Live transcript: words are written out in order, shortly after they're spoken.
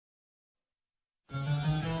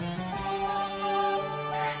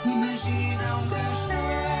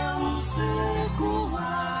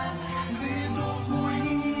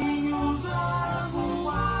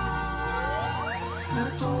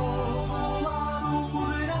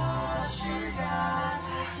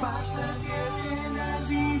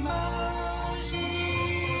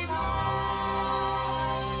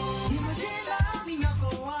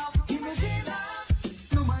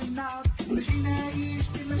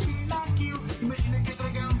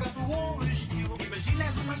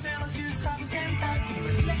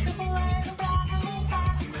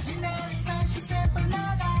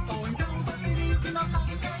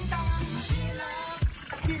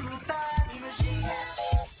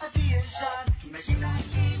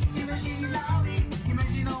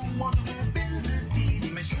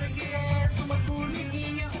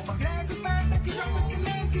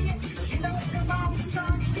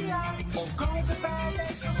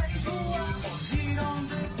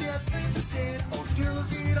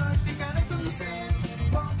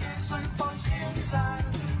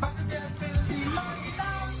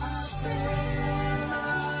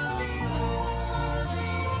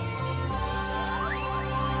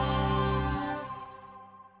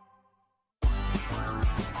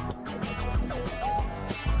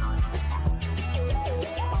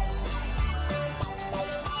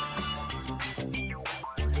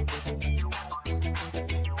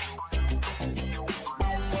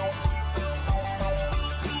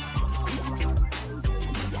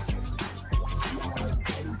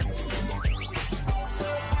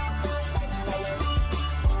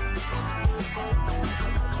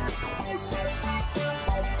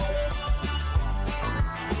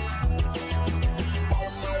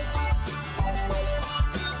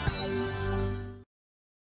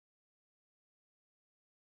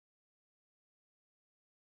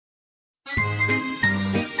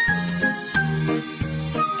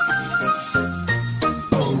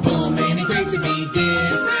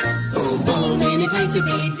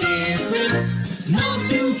to be different. No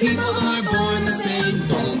two people are born the same.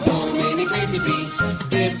 Boom, boom, ain't it great to be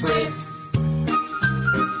different?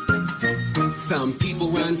 Some people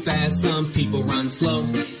run fast, some people run slow.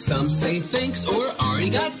 Some say thanks or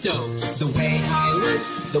arigato. The way I look,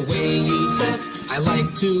 the way you talk. I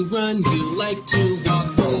like to run, you like to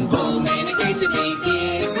walk. Boom, boom, ain't it great to be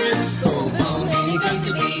different? Boom, boom, ain't it great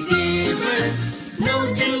to be different?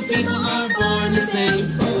 No two people are born the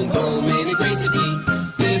same. Boom, boom, ain't it great to be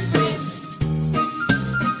different?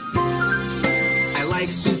 I like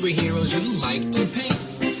superheroes, you like to paint.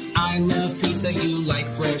 I love pizza, you like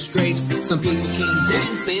fresh grapes. Some people can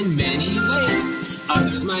dance in many ways.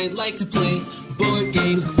 Others might like to play board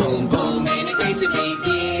games. Boom, boom, ain't it great to be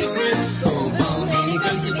different? Boom, boom, ain't it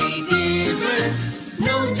great to be different?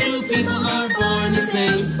 No two people are born the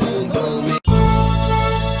same. Boom, boom.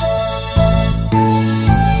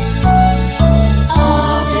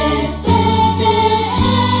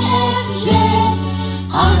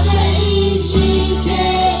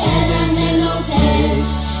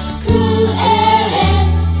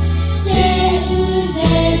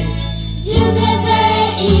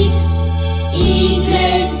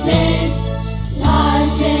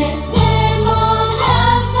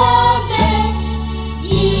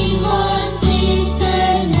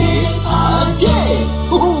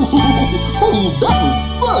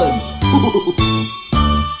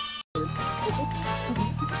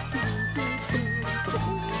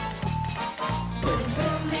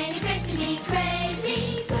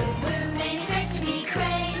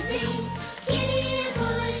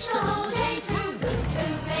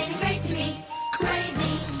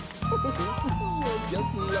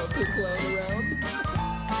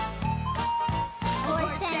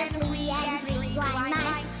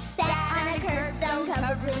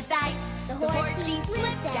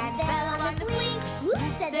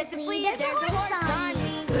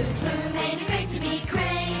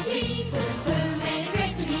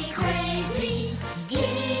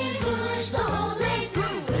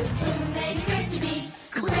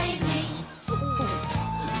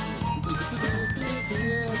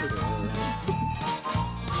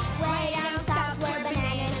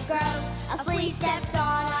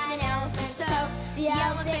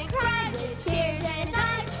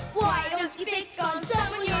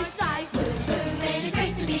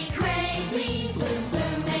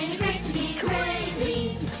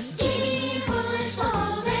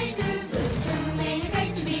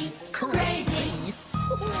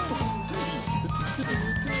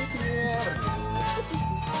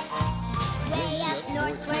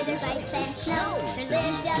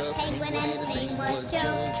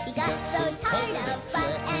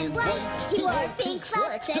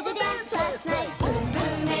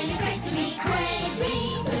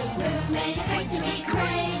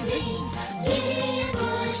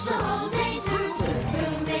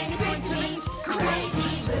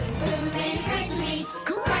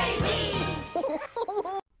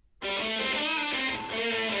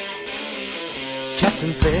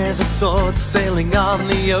 Captain Feathersword sailing on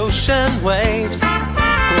the ocean waves.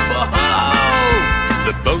 Whoa!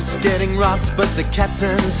 The boat's getting rocked, but the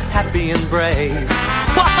captain's happy and brave.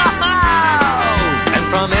 Whoa! And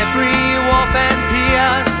from every wharf and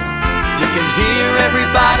pier, you can hear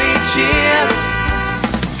everybody cheer.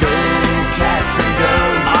 Go, Captain, go!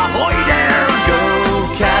 Ahoy there! Go,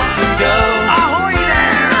 Captain, go! Ahoy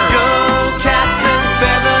there! Go, Captain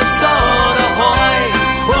Feathersword, ahoy!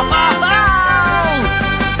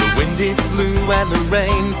 It blew and the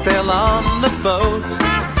rain fell on the boat.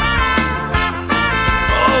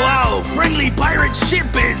 Oh wow, friendly pirate ship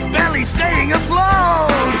is barely staying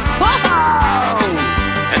afloat. Whoa!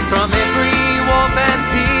 And from every wharf and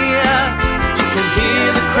pier, you can hear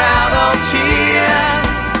the crowd all cheer.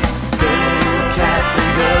 Go, Captain,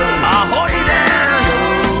 go! Ahoy there!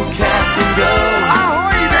 Go, Captain, go!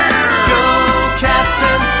 Ahoy there! Go,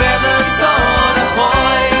 Captain Feathersword, ahoy!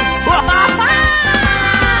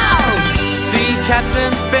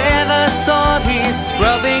 Captain Feathersword, he's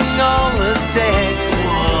scrubbing all the decks.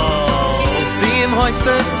 Whoa. See him hoist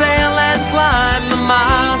the sail and climb the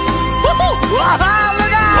mast. Woohoo! Look out!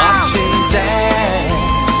 Watch him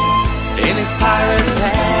dance in his pirate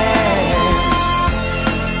pants.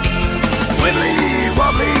 Wibbly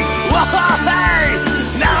wobbly, whoa, hey!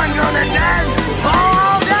 Now I'm gonna dance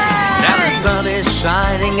all day! Now the sun is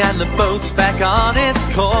shining and the boat's back on its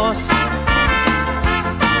course.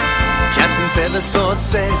 Captain Feathersword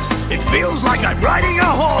says, it feels like I'm riding a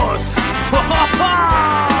horse. Ho ho ho!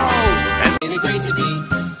 And ain't it great to be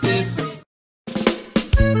different?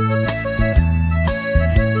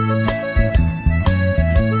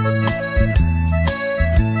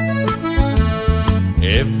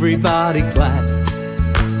 Everybody clap.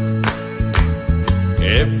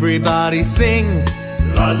 Everybody sing.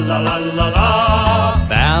 La la la la la.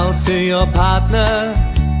 Bow to your partner.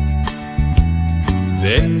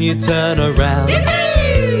 Then you turn around.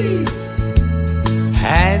 Yippee!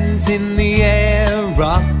 Hands in the air,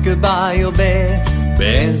 rock-a-bye your bear.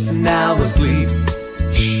 Bear's now asleep.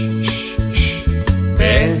 Shh, shh, shh.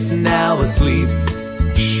 Bear's now asleep.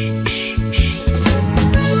 Shh, shh, shh.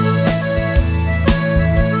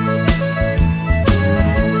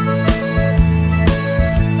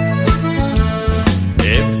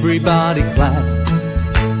 Everybody clap.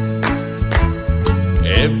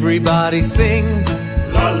 Everybody sing.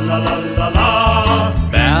 La la la la la.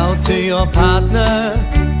 Bow to your partner.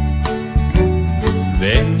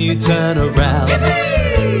 Then you turn around.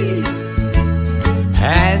 Yippee!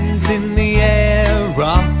 Hands in the air,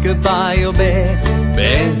 rock-a-bye your bear.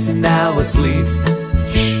 Bear's now asleep.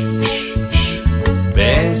 Shh, shh, shh.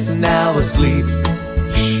 Bear's now asleep.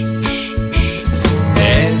 Shh, shh, shh.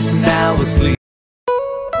 Bear's now asleep.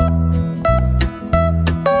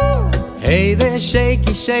 Hey there,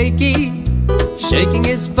 shaky, shaky. Shaking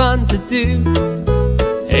is fun to do.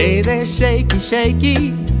 Hey there, shaky,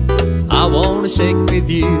 shaky. I wanna shake with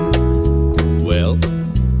you. Well,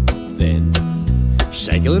 then,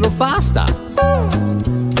 shake a little faster.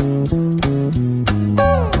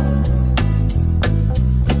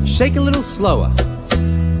 Shake a little slower.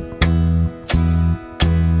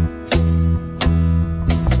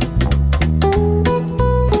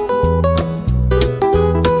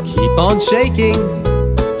 Keep on shaking.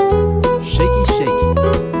 Shaky, shaky.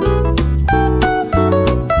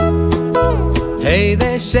 Hey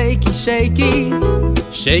there, shaky, shaky.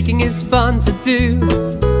 Shaking is fun to do.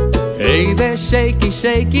 Hey there, shaky,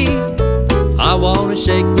 shaky. I wanna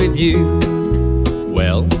shake with you.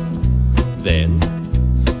 Well, then,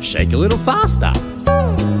 shake a little faster.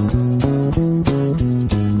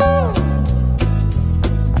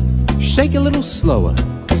 Shake a little slower.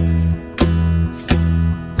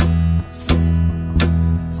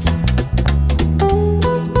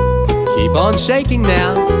 Keep on shaking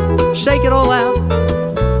now. Shake it all out.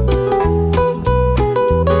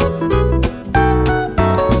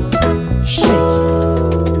 Shake.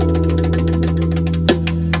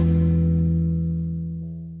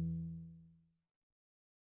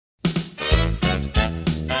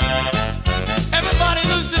 Everybody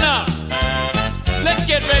loosen up. Let's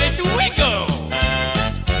get ready to wiggle.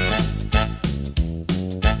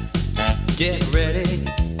 Get ready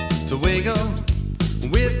to wiggle.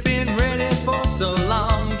 We've been ready for so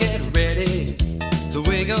long. Get ready to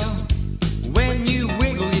wiggle. When you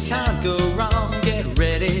wiggle, you can't go wrong. Get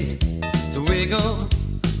ready to wiggle.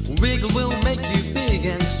 Wiggle will make you big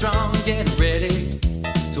and strong. Get ready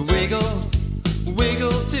to wiggle.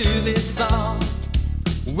 Wiggle to this song.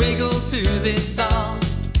 Wiggle to this song.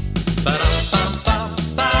 Ba-dum-bum-bum,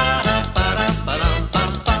 ba-dum-ba-dum,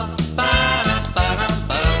 ba-dum-bum-bum,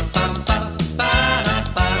 ba-dum-ba-dum-bum-bum,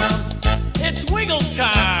 ba-dum-ba-dum. It's wiggle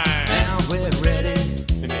time. Now we're ready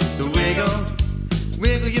to wiggle.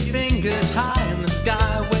 Wiggle your fingers high in the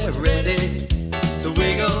sky. We're ready to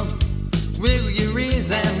wiggle. Wiggle your ears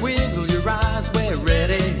and wiggle your eyes. We're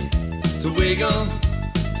ready to wiggle.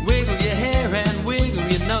 Wiggle your hair and wiggle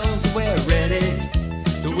your nose. We're ready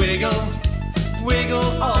to wiggle.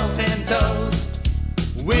 Wiggle all 10 toes.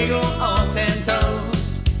 Wiggle all 10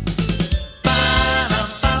 toes.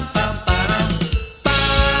 Ba-dum-bum-bum-ba-dum.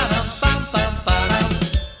 Ba-dum-bum-bum-ba-dum.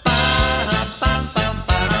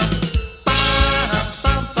 Ba-dum-bum-bum-ba-dum.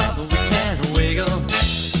 Ba-dum-bum-bum. We can wiggle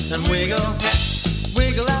and wiggle.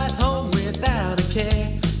 Wiggle at home without a care.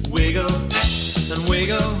 Wiggle and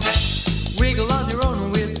wiggle. Wiggle on your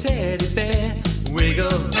own with teddy bear.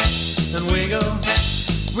 Wiggle and wiggle.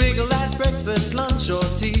 Wiggle at breakfast, lunch or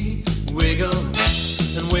tea. Wiggle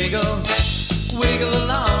and wiggle. Wiggle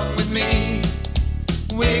along with me.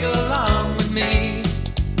 Wiggle along with me.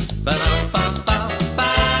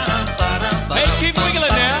 Ba-dum-bum-bum-ba-dum-ba-dum. Hey, keep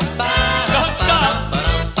wiggling now. Don't stop.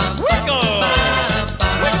 Wiggle.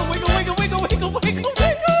 Wiggle, wiggle, wiggle, wiggle, wiggle, wiggle,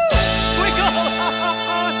 wiggle.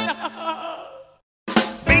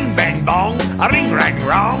 Bing bang bong, a ring rang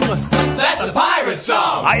rong. That's a pirate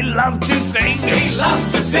song. I love to sing. He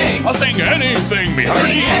loves to sing. I'll sing anything, me Sing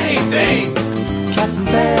hearty. anything. Captain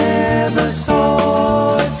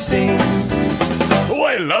Feathersword sings. Oh,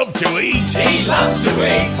 I love to eat. He loves to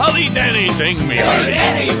eat. I'll eat anything, me hearty.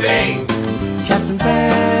 Anything. Captain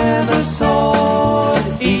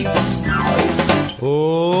Feathersword eats.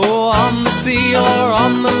 Oh, on the sea or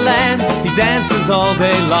on the land, he dances all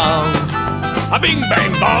day long. A bing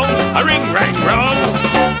bang bong, a ring rang rong.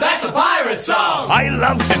 That's a pirate pirate song. I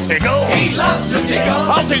love to tickle. He loves to tickle.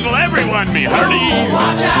 I'll tickle everyone, me hearties.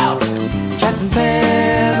 Watch out. Captain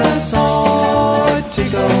Feathersword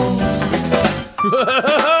tickles.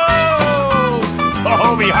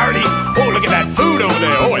 Oh, me hearty. Oh, look at that food over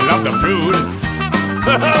there. Oh, I love the food.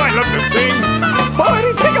 Oh, I love to sing. Oh, it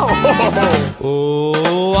is tickle.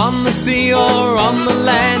 Oh, on the sea or on the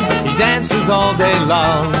land, he dances all day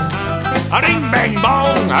long. A ring bang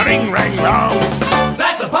bong, a ring rang rong.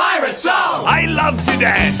 That's a pirate song. I love to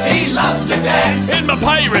dance. He loves to dance. In my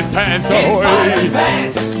pirate pants. His Oh, pirate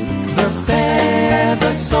pants. The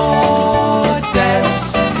Feathersword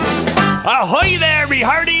dance. ahoy there.